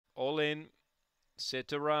All in. Set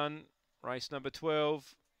to run. Race number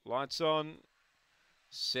 12. Lights on.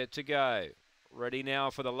 Set to go. Ready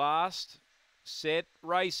now for the last. Set,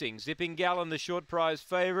 racing. Zipping Gallon, the short prize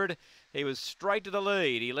favourite. He was straight to the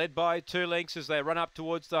lead. He led by 2 lengths as they run up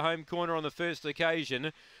towards the home corner on the first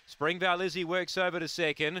occasion. Springvale Lizzie works over to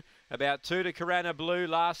second. About 2 to Carana Blue.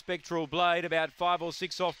 Last Spectral Blade. About 5 or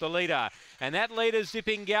 6 off the leader. And that leader's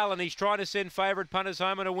Zipping Gallon. He's trying to send favourite punters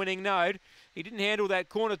home on a winning note. He didn't handle that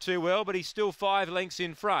corner too well, but he's still 5 lengths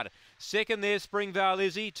in front. Second there, Springvale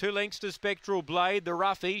Lizzie. 2 lengths to Spectral Blade. The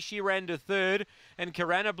roughie, she ran to third. And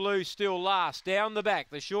Carana Blue still last. Down the back,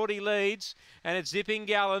 the shorty leads. And it's Zipping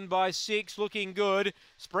Gallon by 6, looking good.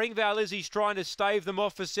 Springvale Lizzie's trying to stave them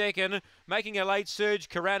off for second. Making a late surge,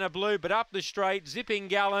 Carana Blue. But up the straight, Zipping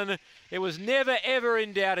Gallon. It was never, ever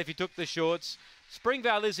in doubt if he took the shorts.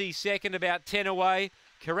 Springvale Lizzie second, about 10 away.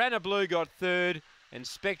 Carana Blue got third. And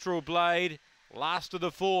Spectral Blade, last of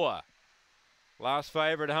the 4. Last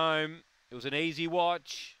favourite home. It was an easy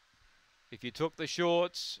watch. If you took the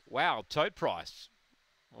shorts, wow, tote price.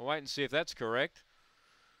 We'll wait and see if that's correct.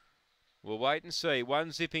 We'll wait and see.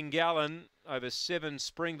 1 Zipping Gallon over 7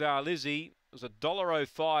 Springvale Lizzie. It was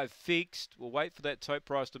 $1.05 fixed. We'll wait for that tote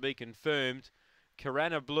price to be confirmed.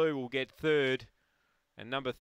 Carana Blue will get third. And number